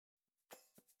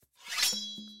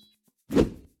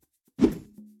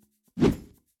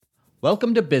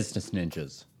Welcome to Business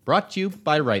Ninjas, brought to you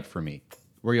by WriteForMe,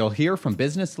 where you'll hear from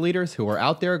business leaders who are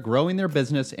out there growing their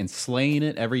business and slaying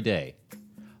it every day.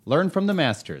 Learn from the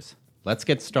masters. Let's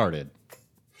get started.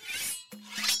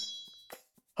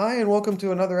 Hi, and welcome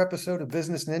to another episode of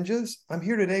Business Ninjas. I'm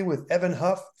here today with Evan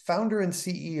Huff, founder and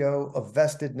CEO of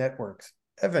Vested Networks.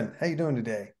 Evan, how you doing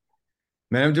today?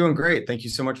 Man, I'm doing great. Thank you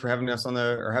so much for having me on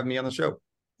the show.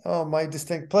 Oh, my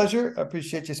distinct pleasure. I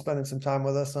appreciate you spending some time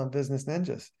with us on Business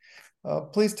Ninjas.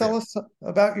 Please tell us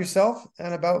about yourself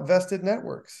and about Vested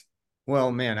Networks.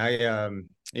 Well, man, I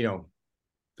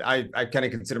kind of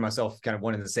consider myself kind of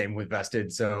one and the same with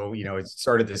Vested. So, it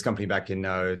started this company back in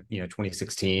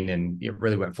 2016, and it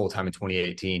really went full time in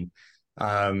 2018.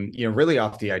 Really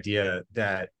off the idea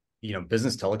that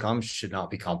business telecom should not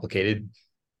be complicated,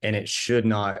 and it should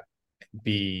not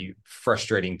be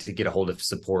frustrating to get a hold of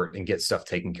support and get stuff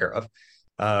taken care of.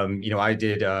 I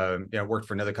worked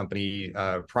for another company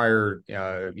prior,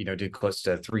 did close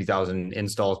to 3,000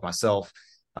 installs myself,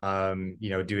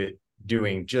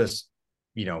 doing just,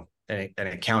 an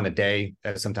account a day,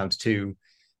 sometimes two.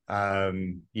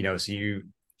 When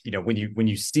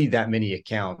you see that many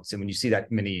accounts and when you see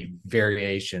that many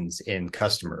variations in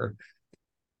customer,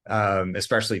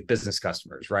 especially business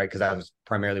customers, right? Because that was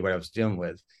primarily what I was dealing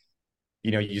with.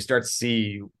 You start to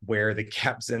see where the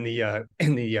gaps in the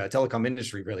telecom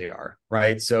industry really are,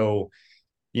 right? So,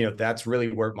 that's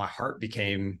really where my heart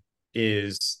became.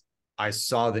 Is I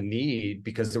saw the need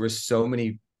because there were so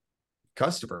many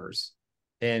customers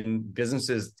and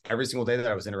businesses every single day that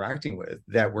I was interacting with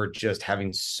that were just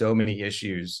having so many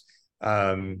issues.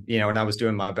 And I was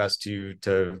doing my best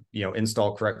to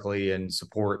install correctly and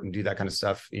support and do that kind of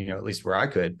stuff, at least where I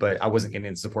could, but I wasn't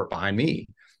getting support behind me.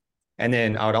 And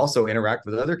then I would also interact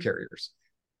with other carriers,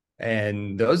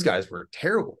 and those guys were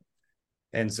terrible.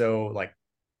 And so,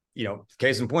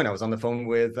 case in point, I was on the phone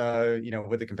with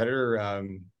a competitor,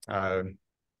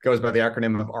 goes by the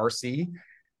acronym of RC,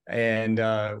 and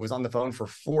was on the phone for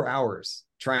 4 hours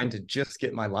trying to just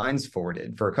get my lines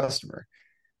forwarded for a customer.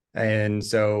 And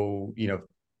so,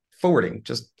 forwarding,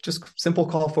 just simple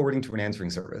call forwarding to an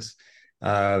answering service.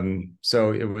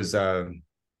 So it was,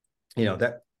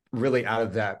 that really out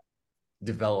of that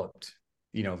developed,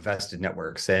 Vested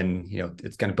Networks, and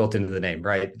it's kind of built into the name,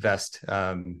 right? Vest,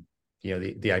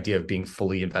 the idea of being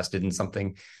fully invested in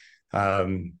something,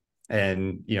 and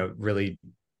really,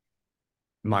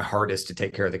 my heart is to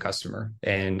take care of the customer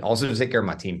and also to take care of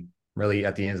my team. Really,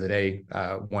 at the end of the day,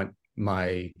 want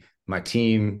my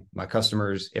team, my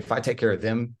customers. If I take care of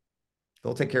them,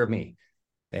 they'll take care of me.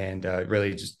 And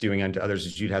really, just doing unto others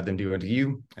as you'd have them do unto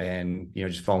you, and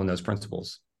just following those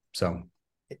principles. So.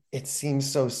 It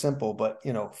seems so simple, but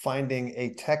finding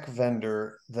a tech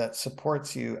vendor that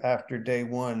supports you after day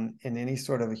one in any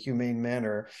sort of a humane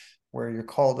manner, where your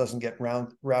call doesn't get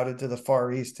routed to the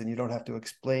Far East and you don't have to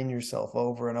explain yourself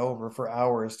over and over for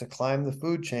hours to climb the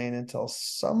food chain until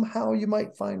somehow you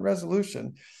might find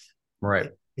resolution. Right.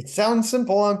 It sounds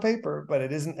simple on paper, but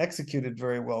it isn't executed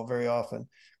very well very often.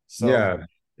 So yeah.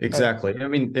 Exactly. I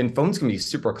mean, and phones can be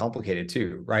super complicated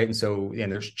too, right? And so,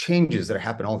 there's changes that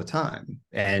happen all the time.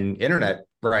 And internet,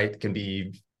 right, can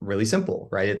be really simple,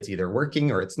 right? It's either working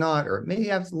or it's not, or it may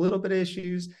have a little bit of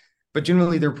issues, but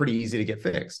generally they're pretty easy to get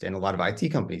fixed. And a lot of IT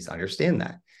companies understand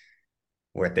that.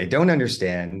 What they don't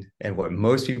understand, and what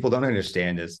most people don't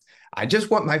understand, is I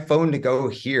just want my phone to go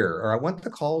here, or I want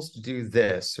the calls to do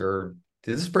this, or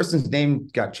this person's name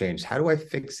got changed. How do I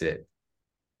fix it?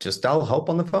 Just dial help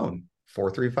on the phone.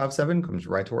 4357 comes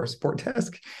right to our support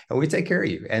desk, and we take care of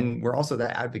you. And we're also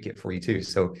that advocate for you too.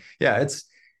 So yeah,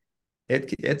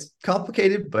 it's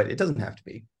complicated, but it doesn't have to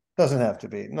be. Doesn't have to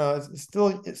be. No, it's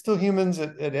still humans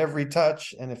at every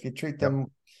touch. And if you treat them,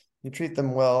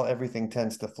 well, everything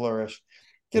tends to flourish.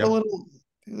 Get a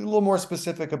little more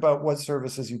specific about what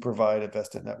services you provide at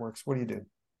Vested Networks. What do you do?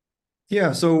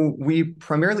 Yeah, so we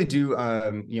primarily do,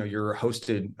 your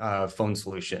hosted phone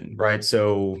solution, right?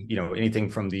 So, anything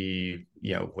from the,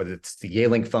 whether it's the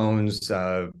Yealink phones,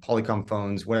 Polycom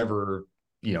phones, whatever,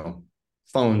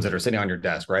 phones that are sitting on your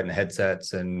desk, right? And the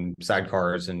headsets and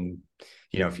sidecars and,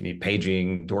 if you need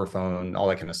paging, door phone, all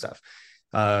that kind of stuff.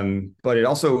 But it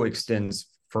also extends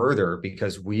further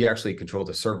because we actually control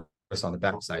the service on the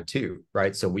backside too,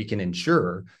 right? So we can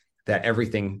ensure that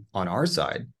everything on our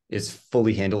side is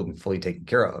fully handled and fully taken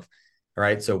care of. All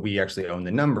right. So we actually own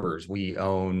the numbers, we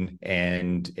own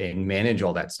and manage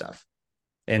all that stuff.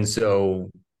 And so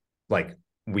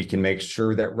we can make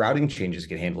sure that routing changes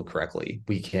get handled correctly.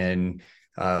 We can,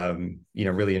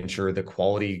 really ensure the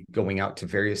quality going out to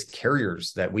various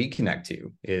carriers that we connect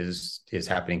to is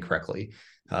happening correctly.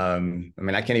 I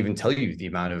can't even tell you the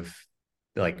amount of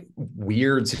like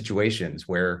weird situations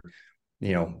where,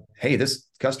 hey, this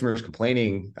customer is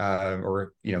complaining,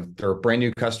 or, they're a brand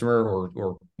new customer,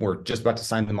 or we're just about to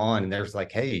sign them on. And there's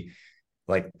like, hey,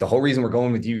 like the whole reason we're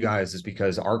going with you guys is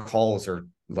because our calls are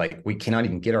like, we cannot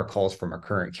even get our calls from our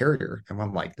current carrier. And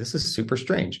I'm like, this is super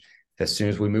strange. As soon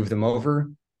as we move them over,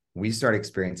 we start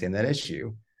experiencing that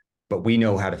issue, but we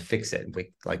know how to fix it.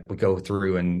 We go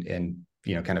through and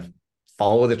kind of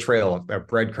follow the trail of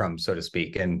breadcrumbs, so to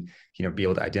speak, and, be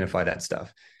able to identify that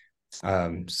stuff.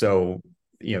 So,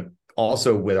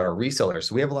 also with our resellers,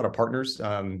 so we have a lot of partners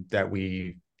that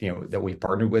we've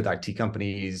partnered with, IT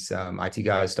companies, IT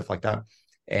guys, stuff like that.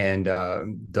 And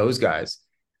those guys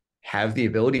have the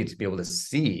ability to be able to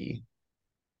see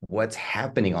what's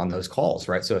happening on those calls,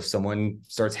 right? So if someone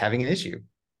starts having an issue,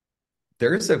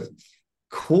 there's a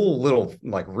cool little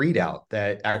like readout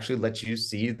that actually lets you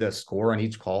see the score on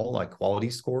each call, like quality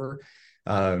score.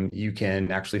 You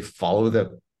can actually follow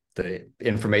the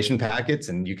information packets,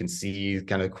 and you can see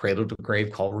kind of cradle to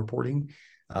grave call reporting.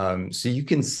 So you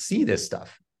can see this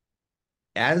stuff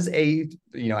as a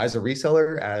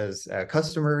reseller, as a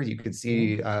customer. You can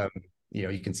see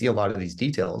you can see a lot of these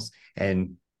details.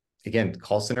 And again,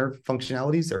 call center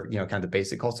functionalities, or kind of the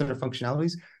basic call center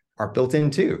functionalities, are built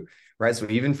in too, right? So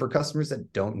even for customers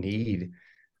that don't need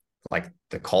like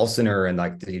the call center and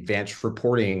like the advanced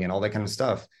reporting and all that kind of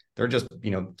stuff, they're just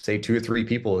say 2 or 3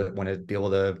 people that want to be able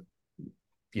to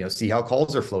see how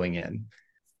calls are flowing in,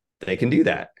 they can do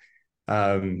that.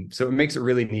 So it makes it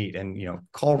really neat. And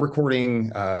call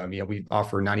recording, we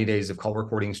offer 90 days of call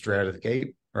recording straight out of the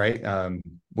gate, right?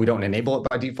 We don't enable it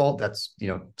by default. That's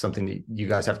something that you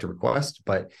guys have to request,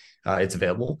 but it's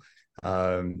available.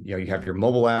 You have your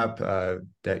mobile app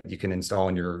that you can install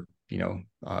on your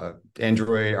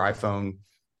Android or iPhone.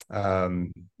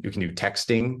 You can do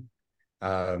texting.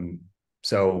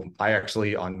 So I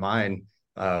actually, on mine,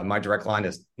 my direct line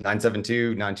is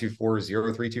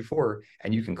 972-924-0324,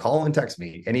 and you can call and text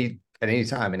me at any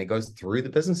time, and it goes through the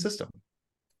business system.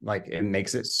 Like, it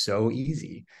makes it so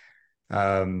easy.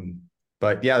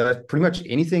 But yeah, that's pretty much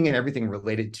anything and everything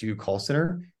related to call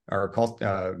center, or call,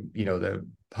 the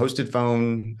hosted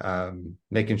phone,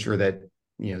 making sure that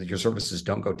your services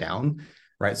don't go down,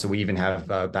 right? So we even have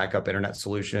backup internet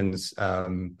solutions.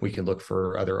 We can look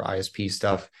for other ISP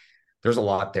stuff. There's a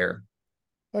lot there.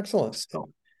 Excellent.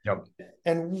 So, yep.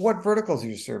 And what verticals are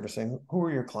you servicing? Who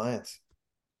are your clients?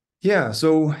 Yeah.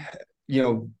 So,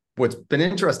 what's been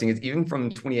interesting is even from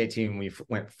 2018, we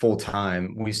went full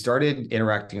time. We started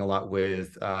interacting a lot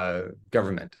with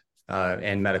government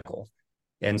and medical.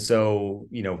 And so,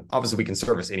 obviously we can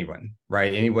service anyone,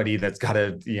 right? Anybody that's got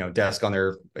a, desk on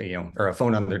their, or a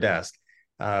phone on their desk,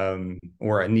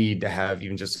 or a need to have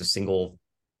even just a single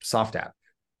soft app,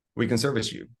 we can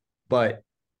service you. But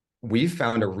we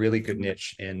found a really good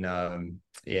niche in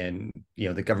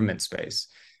the government space.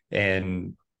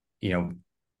 And,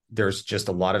 there's just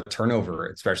a lot of turnover,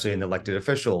 especially in elected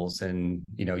officials. And,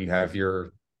 you have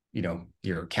your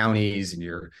counties and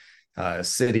your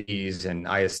cities and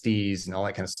ISDs and all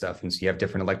that kind of stuff. And so you have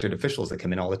different elected officials that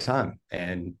come in all the time,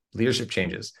 and leadership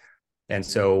changes. And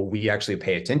so we actually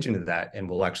pay attention to that, and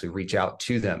we'll actually reach out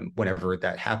to them whenever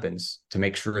that happens to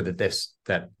make sure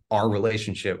that our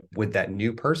relationship with that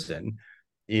new person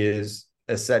is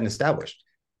set and established.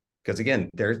 Because again,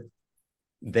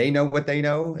 they know what they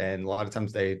know, and a lot of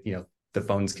times the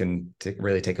phones can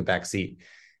really take a back seat.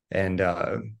 And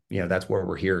that's where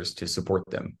we're here, is to support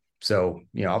them. So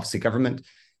obviously government,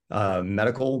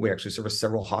 medical, we actually service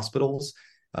several hospitals,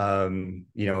 and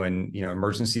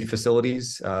emergency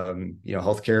facilities,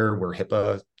 healthcare, we're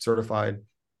HIPAA certified.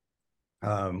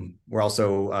 We're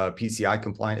also PCI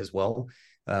compliant as well.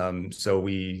 So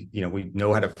we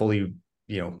know how to fully,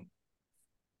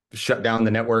 shut down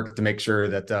the network to make sure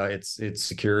that it's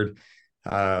secured.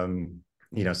 So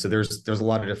there's a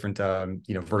lot of different,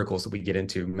 verticals that we get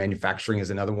into. Manufacturing is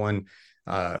another one.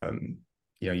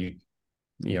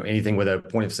 Anything with a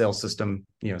point of sale system,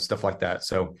 stuff like that.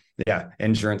 So yeah,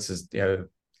 insurance is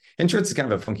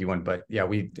kind of a funky one, but yeah,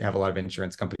 we have a lot of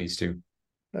insurance companies too.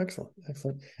 Excellent.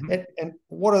 And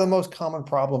what are the most common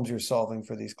problems you're solving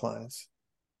for these clients?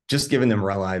 Just giving them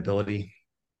reliability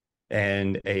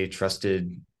and a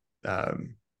trusted,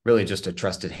 really just a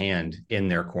trusted hand in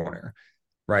their corner,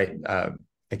 right?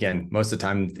 Again, most of the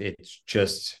time it's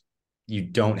just, you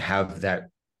don't have that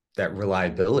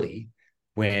reliability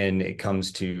when it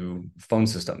comes to phone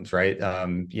systems, right?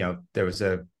 There was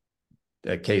a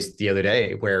case the other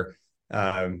day where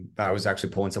I was actually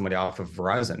pulling somebody off of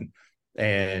Verizon,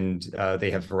 and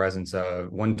they have Verizon's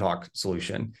One Talk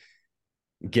solution.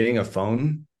 Getting a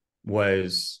phone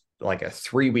was like a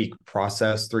 3-week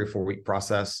process, 3 or 4 week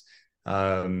process.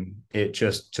 It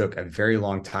just took a very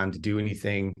long time to do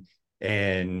anything.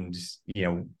 And,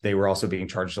 they were also being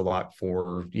charged a lot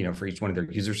for each one of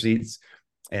their user seats.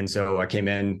 And so I came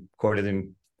in, quoted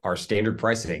them our standard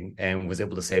pricing, and was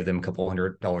able to save them a couple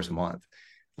 $100 a month.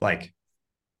 Like,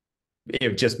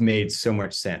 it just made so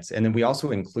much sense. And then we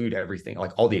also include everything,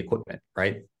 like all the equipment,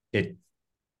 right?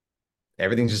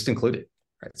 Everything's just included,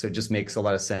 right? So it just makes a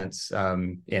lot of sense.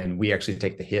 And we actually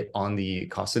take the hit on the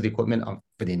cost of the equipment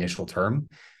for the initial term,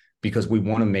 because we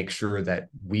want to make sure that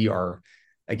we are,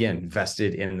 again,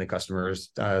 vested in the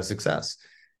customer's success.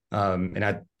 And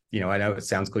I know it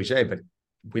sounds cliche, but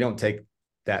we don't take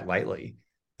that lightly.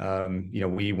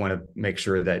 We want to make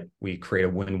sure that we create a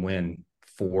win-win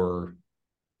for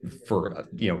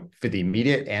the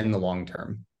immediate and the long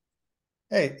term.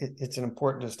 Hey, it's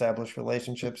important to establish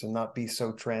relationships and not be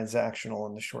so transactional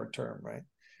in the short term, right?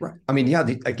 Right. I mean, yeah.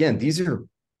 Again, these are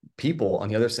people on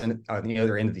the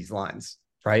other end of these lines,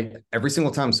 right? Every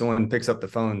single time someone picks up the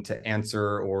phone to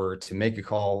answer or to make a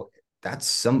call, that's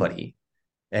somebody.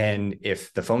 And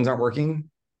if the phones aren't working,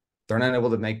 they're not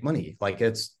able to make money. Like,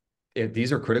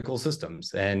 these are critical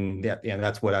systems, and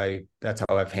that's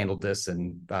how I've handled this,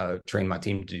 and trained my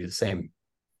team to do the same.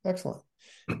 Excellent.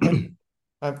 And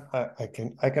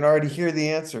I can already hear the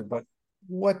answer, but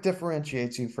what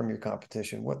differentiates you from your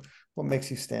competition? What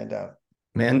makes you stand out?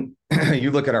 Man,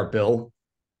 you look at our bill.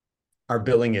 Our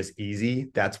billing is easy.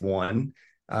 That's one.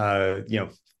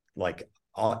 Like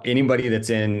anybody that's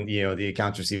in the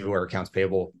accounts receivable or accounts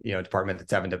payable department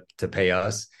that's having to pay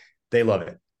us, they love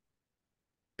it,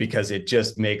 because it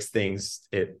just makes things,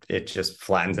 it just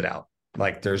flattens it out.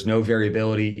 Like, there's no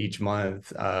variability each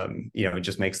month. It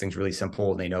just makes things really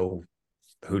simple, and they know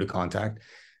who to contact.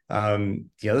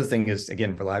 The other thing is,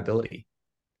 again, reliability.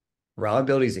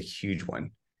 Reliability is a huge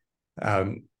one.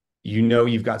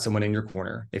 You've got someone in your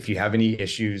corner. If you have any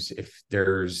issues, if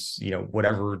there's,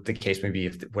 whatever the case may be,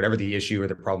 whatever the issue or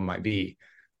the problem might be,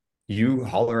 you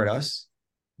holler at us,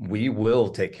 we will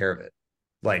take care of it.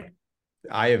 Like,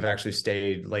 I have actually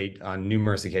stayed late on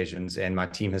numerous occasions, and my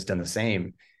team has done the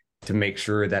same to make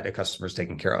sure that a customer is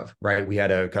taken care of, right? We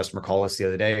had a customer call us the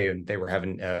other day, and they were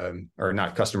having, or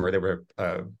not a customer, they were,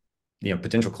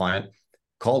 potential client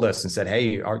called us and said,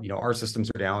 "Hey, our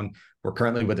systems are down. We're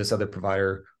currently with this other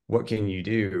provider. What can you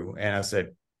do?" And I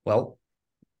said, well,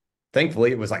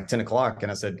 thankfully it was like 10 o'clock.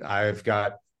 And I said, I've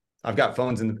got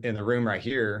phones in the room right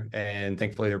here. And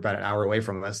thankfully they're about an hour away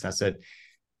from us. And I said,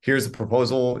 here's a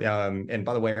proposal. And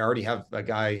by the way, I already have a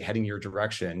guy heading your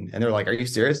direction. And they're like, "Are you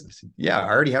serious?" I said, "Yeah, I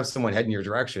already have someone heading your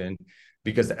direction,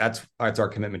 because that's our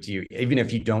commitment to you. Even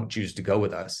if you don't choose to go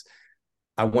with us,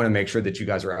 I want to make sure that you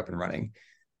guys are up and running."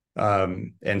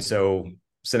 And so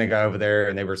sent a guy over there,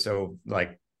 and they were so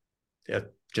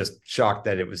just shocked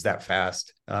that it was that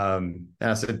fast. And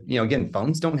I said, again,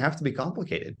 phones don't have to be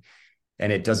complicated,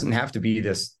 and it doesn't have to be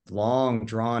this long,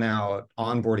 drawn out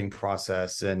onboarding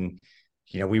process. And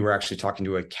we were actually talking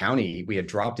to a county. We had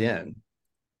dropped in,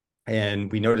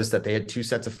 and we noticed that they had 2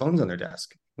 sets of phones on their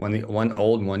desk, one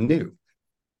old and one new.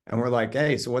 And we're like,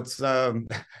 "Hey, so what's the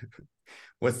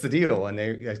deal?" And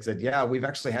they said, "Yeah, we've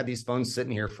actually had these phones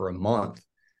sitting here for a month."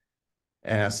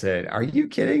 And I said, "Are you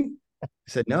kidding?" I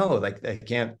said, "No, like they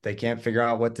can't figure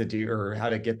out what to do or how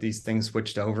to get these things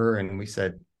switched over." And we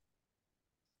said,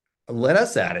 "Let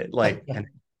us at it." Like, and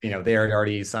they had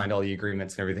already signed all the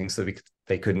agreements and everything, so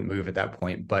they couldn't move at that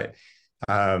point. But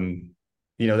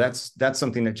that's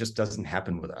something that just doesn't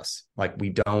happen with us. Like, we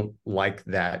don't like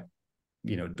that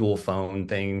dual phone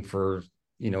thing for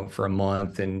a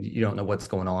month, and you don't know what's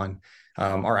going on.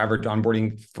 Our average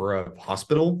onboarding for a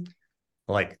hospital,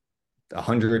 like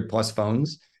 100+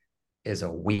 phones, is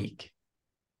a week.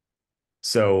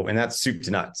 So, and that's soup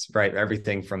to nuts, right?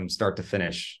 Everything from start to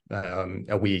finish,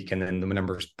 a week, and then the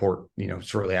numbers report,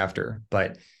 shortly after.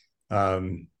 But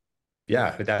that's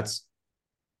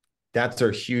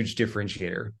our huge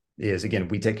differentiator. Is, again,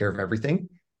 we take care of everything.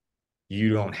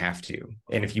 You don't have to.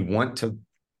 And if you want to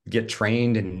get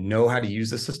trained and know how to use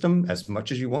the system as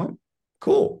much as you want,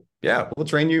 cool. Yeah, we'll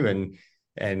train you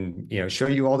and show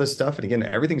you all this stuff. And again,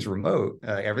 everything's remote,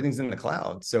 everything's in the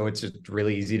cloud. So it's just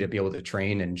really easy to be able to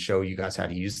train and show you guys how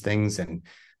to use things. And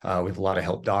we have a lot of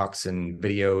help docs and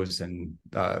videos, and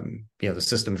the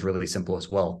system's really simple as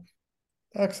well.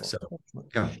 Excellent. So,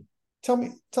 Excellent. yeah.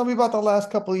 Tell me about the last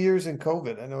couple of years in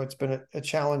COVID. I know it's been a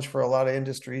challenge for a lot of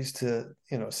industries to,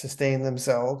 sustain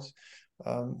themselves.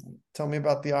 Tell me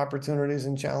about the opportunities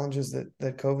and challenges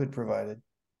that COVID provided.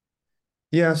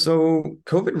 Yeah, so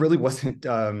COVID really wasn't,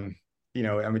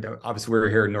 obviously we were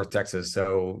here in North Texas,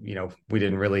 so, we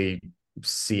didn't really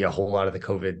see a whole lot of the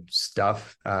COVID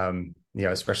stuff,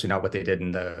 especially not what they did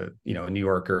in the, New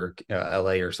York or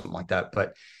LA or something like that.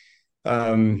 But,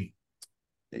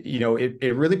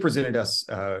 it really presented us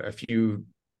a few,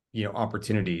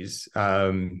 opportunities.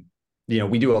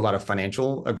 We do a lot of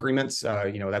financial agreements.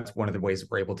 That's one of the ways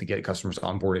we're able to get customers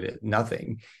onboarded at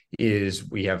nothing is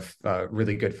we have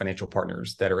really good financial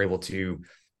partners that are able to,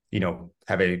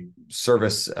 have a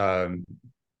service,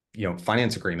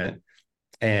 finance agreement.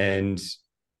 And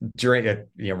during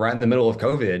right in the middle of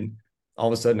COVID, all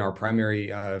of a sudden our primary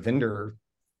vendor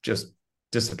just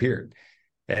disappeared.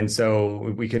 And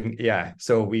so we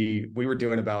were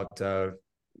doing about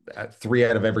 3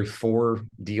 out of every 4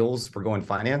 deals were going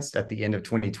financed. At the end of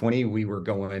 2020, we were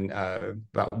going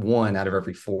about 1 out of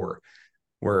every 4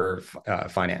 were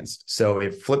financed. So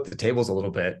it flipped the tables a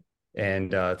little bit,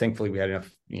 and thankfully we had enough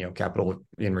capital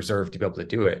in reserve to be able to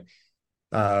do it.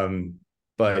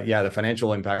 But yeah, the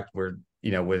financial impact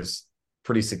was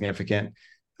pretty significant.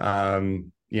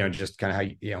 Just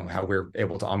kind of how we're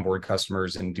able to onboard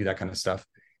customers and do that kind of stuff.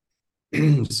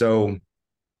 So,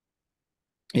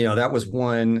 that was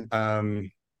one.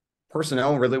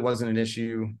 Personnel really wasn't an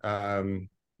issue.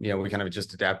 We kind of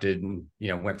just adapted and,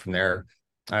 went from there.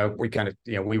 We kind of,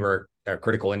 we were a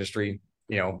critical industry,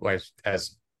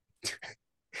 as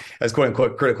quote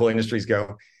unquote critical industries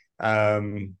go.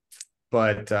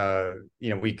 But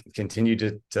we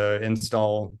continued to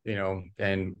install,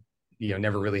 and,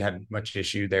 never really had much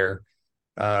issue there.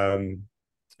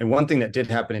 And one thing that did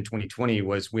happen in 2020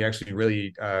 was we actually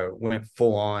really went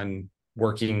full on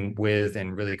working with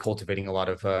and really cultivating a lot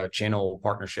of channel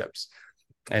partnerships.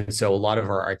 And so a lot of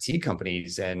our IT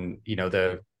companies and,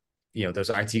 those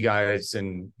IT guys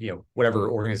and,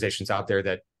 whatever organizations out there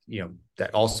that,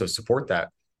 that also support that,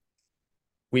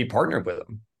 we partnered with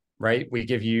them, right? We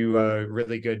give you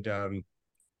really good,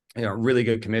 really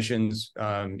good commissions.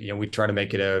 We try to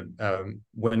make it a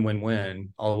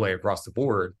win-win-win all the way across the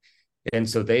board. And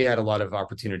so they had a lot of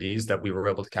opportunities that we were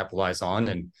able to capitalize on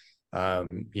and,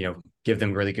 give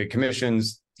them really good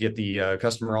commissions, get the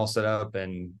customer all set up.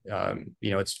 And,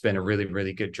 it's been a really,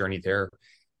 really good journey there.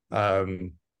 We're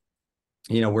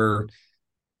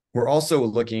also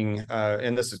looking,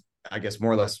 and this is, I guess,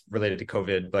 more or less related to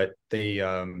COVID, but there's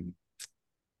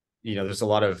a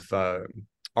lot of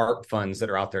ARP funds that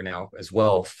are out there now as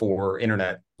well for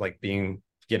internet, like getting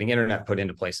internet put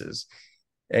into places.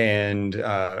 And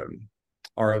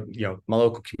my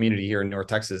local community here in North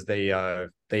Texas, they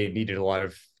needed a lot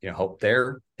of help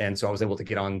there, and so I was able to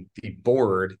get on the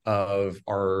board of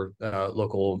our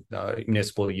local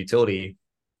municipal utility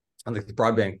on the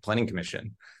Broadband Planning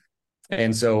Commission,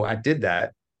 and so I did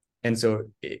that, and so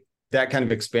that kind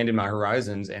of expanded my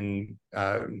horizons, and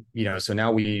so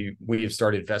now we've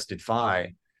started Vested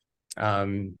Fi.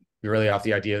 Really off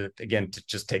the idea that, again, to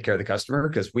just take care of the customer,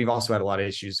 because we've also had a lot of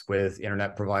issues with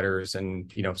internet providers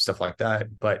and stuff like that.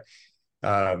 But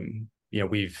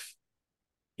we've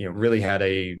really had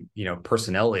a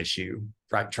personnel issue,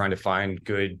 right? Trying to find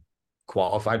good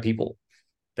qualified people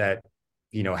that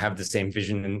have the same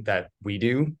vision that we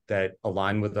do, that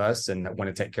align with us and that want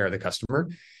to take care of the customer.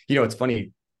 It's funny,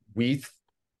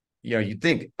 you'd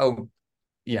think, oh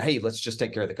yeah, hey, let's just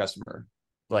take care of the customer,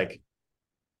 like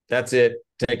that's it,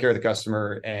 take care of the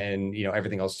customer, and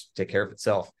everything else take care of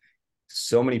itself.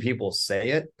 So many people say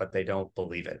it, but they don't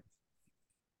believe it,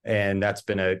 and that's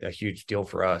been a huge deal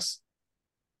for us.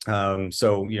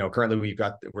 So currently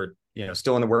we're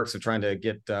still in the works of trying to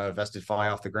get Vested Fi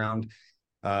off the ground.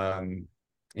 And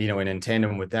in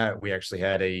tandem with that, we actually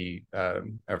had a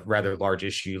rather large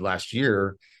issue last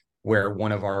year where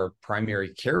one of our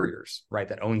primary carriers, right,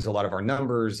 that owns a lot of our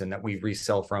numbers and that we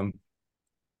resell from,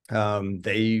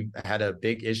 they had a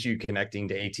big issue connecting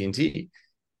to AT&T,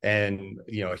 and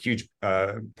a huge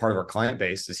part of our client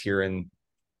base is here in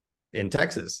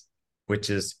Texas, which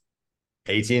is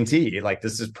AT&T. Like,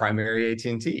 this is primary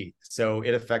AT&T, so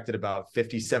it affected about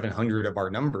 5,700 of our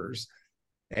numbers,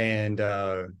 and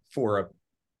for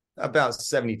about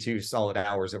 72 solid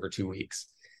hours over 2 weeks,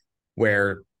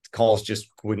 where calls just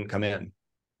wouldn't come in.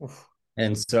 Oof.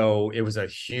 And so it was a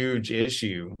huge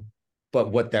issue.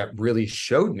 But what that really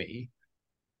showed me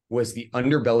was the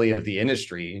underbelly of the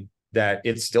industry, that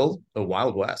it's still the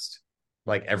Wild West.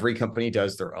 Like, every company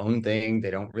does their own thing.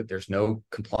 There's no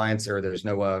compliance, or there's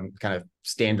no kind of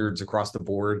standards across the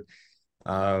board.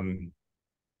 And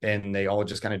they all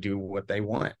just kind of do what they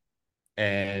want.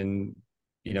 And,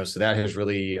 so that has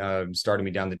really started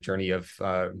me down the journey of,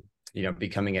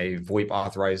 becoming a VOIP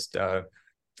authorized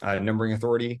numbering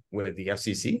authority with the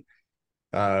FCC.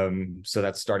 So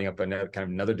that's starting up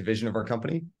another division of our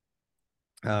company.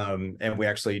 And we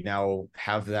actually now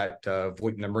have that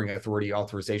VoIP numbering authority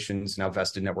authorizations. Now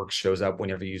Vested Networks shows up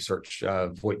whenever you search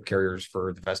VoIP carriers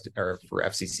for the Vested or for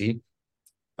FCC.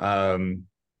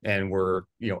 And we're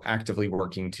actively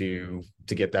working to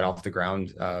get that off the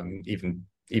ground.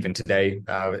 Even today,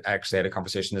 I actually had a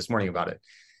conversation this morning about it.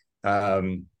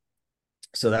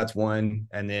 So that's one.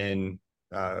 And then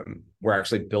we're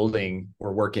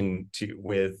working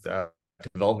with a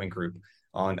development group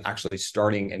on actually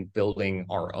starting and building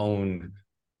our own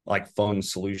like phone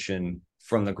solution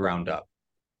from the ground up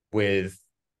with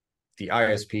the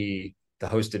ISP, the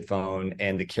hosted phone,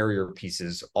 and the carrier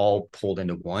pieces all pulled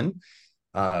into one,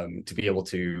 to be able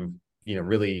to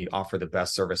really offer the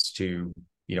best service to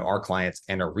our clients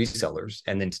and our resellers,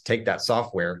 and then to take that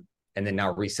software and then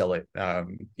now resell it,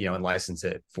 and license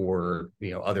it for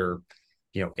other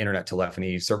internet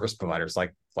telephony service providers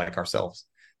like ourselves.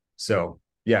 So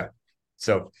yeah,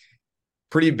 so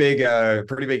pretty big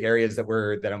areas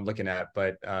that I'm looking at,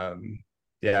 but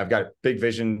yeah, I've got a big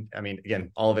vision. I mean,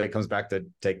 again, all of it comes back to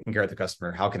taking care of the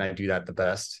customer. How can I do that the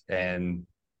best? And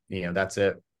that's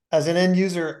it. As an end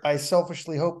user, I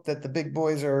selfishly hope that the big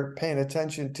boys are paying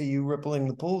attention to you rippling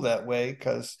the pool that way,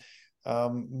 because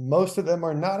most of them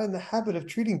are not in the habit of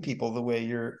treating people the way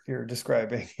you're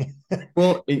describing.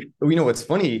 Well, what's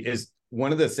funny is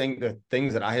one of the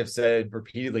things that I have said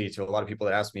repeatedly to a lot of people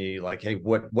that ask me, like, hey,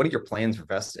 what are your plans for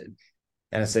Vested?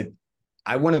 And I said,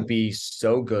 I want to be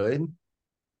so good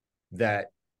that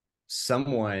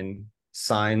someone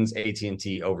signs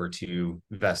AT&T over to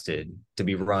Vested to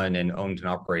be run and owned and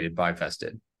operated by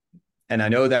Vested. And I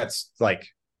know that's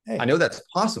I know that's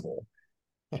possible,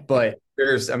 but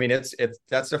it's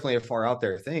that's definitely a far out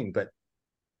there thing, but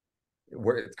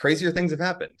crazier things have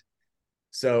happened.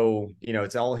 So,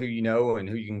 it's all who you know and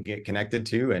who you can get connected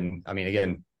to. And I mean,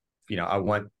 again, I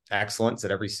want excellence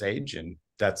at every stage, and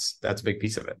that's a big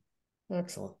piece of it.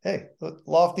 Excellent. Hey,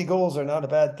 lofty goals are not a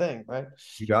bad thing, right?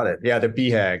 You got it. Yeah, the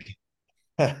BHAG.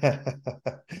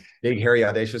 Big, hairy,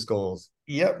 audacious goals.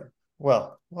 Yep.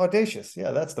 Well, audacious.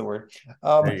 Yeah, that's the word.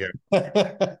 There you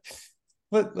go.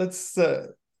 Let's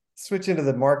switch into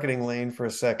the marketing lane for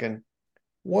a second.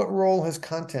 What role has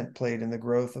content played in the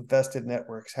growth of Vested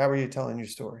Networks? How are you telling your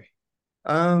story?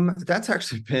 That's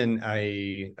actually been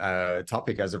a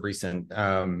topic as of recent.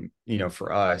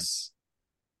 For us,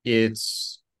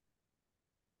 there's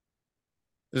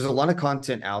a lot of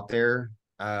content out there.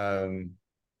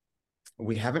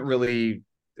 We haven't really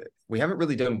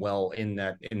done well in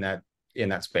that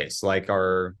space. Like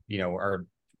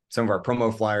some of our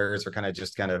promo flyers are kind of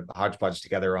hodgepodge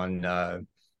together on on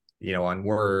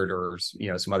Word, or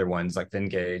some other ones like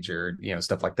Vengage, or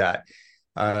stuff like that.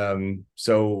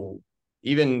 So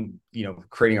even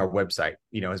creating our website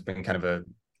has been kind of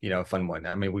a fun one.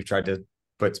 I mean, we've tried to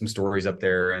put some stories up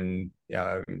there and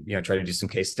try to do some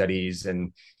case studies,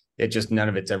 and none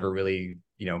of it's ever really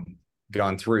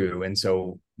gone through. And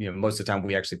so most of the time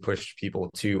we actually push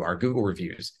people to our Google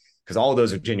reviews, because all of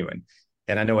those are genuine.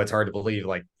 And I know it's hard to believe,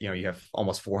 like you have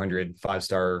almost 400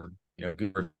 5-star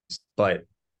Google reviews, but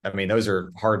I mean, those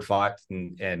are hard fought,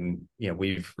 and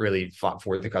we've really fought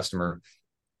for the customer.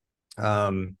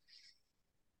 But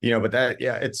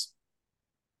it's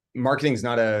marketing's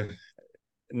not a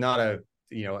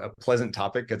pleasant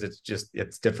topic, because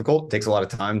it's difficult. It takes a lot of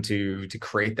time to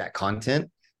create that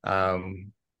content.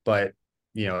 But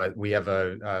we have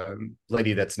a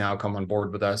lady that's now come on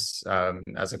board with us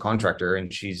as a contractor,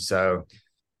 and she's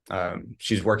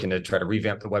working to try to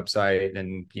revamp the website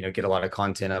and get a lot of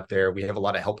content up there. We have a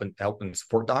lot of help and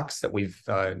support docs that we've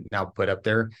now put up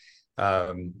there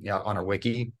on our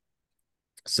wiki.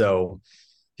 So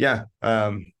yeah,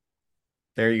 there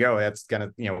you go. That's kind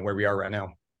of where we are right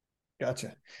now.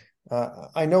 Gotcha.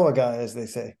 I know a guy, as they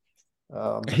say.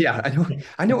 Yeah,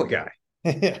 I know a guy.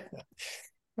 Yeah.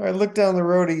 All right, look down the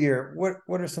road a year.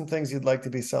 What are some things you'd like to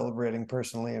be celebrating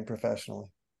personally and professionally?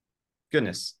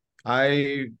 Goodness.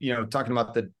 Talking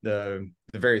about the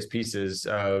various pieces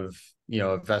of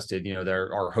Vested,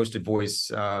 our hosted voice,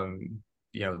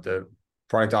 the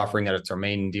product offering that it's our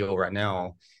main deal right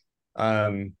now.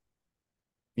 I'd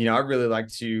really like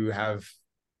to have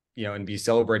and be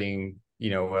celebrating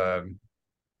doing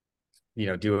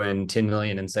 10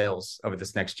 million in sales over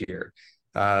this next year.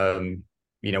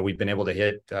 We've been able to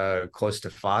hit close to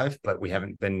 5, but we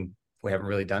haven't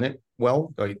really done it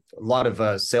well. A lot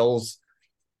of sales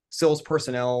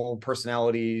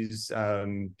personalities,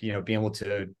 being able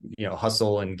to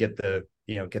hustle and get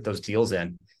those deals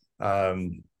in.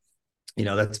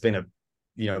 That's been a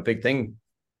big thing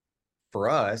for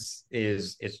us.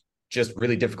 It's just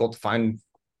really difficult to find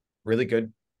really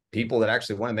good people that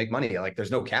actually want to make money. Like, there's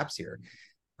no caps here,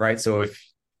 right? So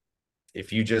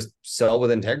if you just sell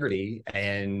with integrity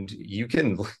and you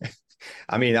can,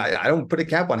 I mean, I don't put a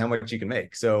cap on how much you can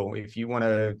make. So if you want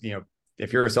to,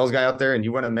 if you're a sales guy out there and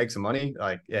you want to make some money,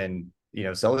 like, and,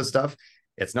 sell this stuff,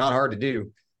 it's not hard to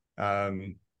do.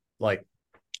 Like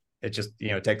it just,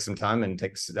 takes some time and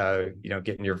takes,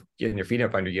 getting your feet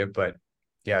up under you. But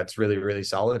yeah, it's really, really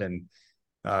solid. And,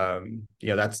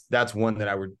 that's one that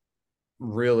I would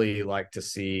really like to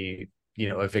see,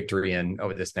 a victory in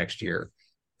over this next year.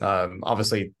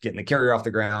 Obviously getting the carrier off the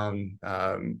ground,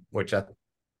 which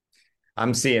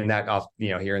I'm seeing that off,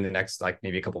 here in the next, like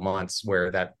maybe a couple months where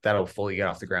that'll fully get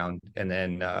off the ground. And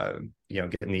then,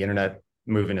 getting the internet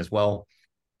moving as well.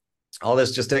 All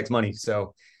this just takes money.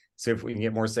 So if we can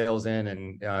get more sales in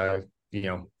and,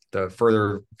 the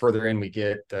further in we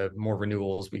get, the more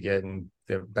renewals we get and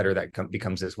the better that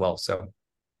becomes as well. So.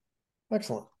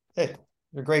 Excellent. Hey,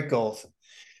 they're great goals.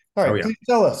 All right, please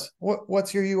tell us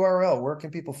what's your URL? Where can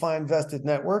people find Vested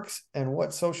Networks, and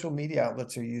what social media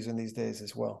outlets are you using these days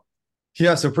as well?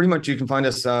 Yeah, so pretty much you can find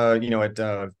us, at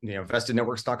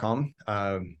vestednetworks.com.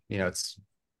 It's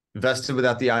vested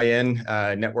without the IN,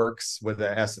 networks with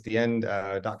the S at the end,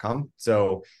 .com.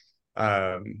 So,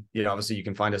 obviously you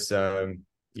can find us,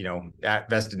 at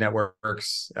Vested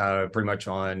Networks, pretty much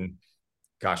on,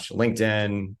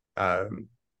 LinkedIn,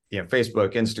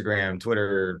 Facebook, Instagram,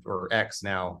 Twitter, or X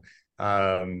now,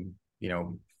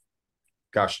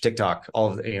 TikTok, all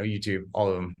of the, YouTube, all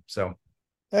of them. So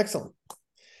excellent.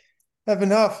 Have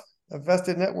enough of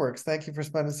Vested Networks. Thank you for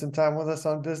spending some time with us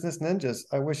on Business Ninjas.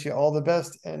 I wish you all the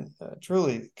best and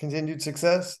truly continued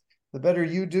success. The better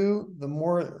you do, the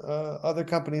more other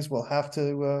companies will have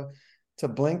to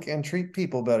blink and treat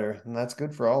people better, and that's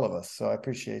good for all of us. So I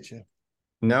appreciate you.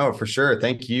 No, for sure.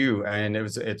 Thank you. And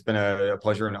it's been a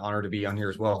pleasure and honor to be on here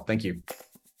as well. Thank you.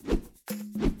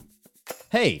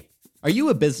 Hey, are you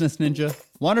a business ninja?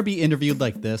 Want to be interviewed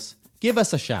like this? Give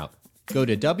us a shout. Go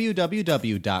to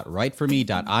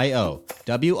www.writeforme.io,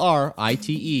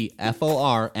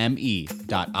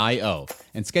 WRITEFORME.io,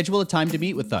 and schedule a time to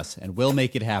meet with us, and we'll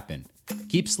make it happen.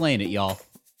 Keep slaying it, y'all.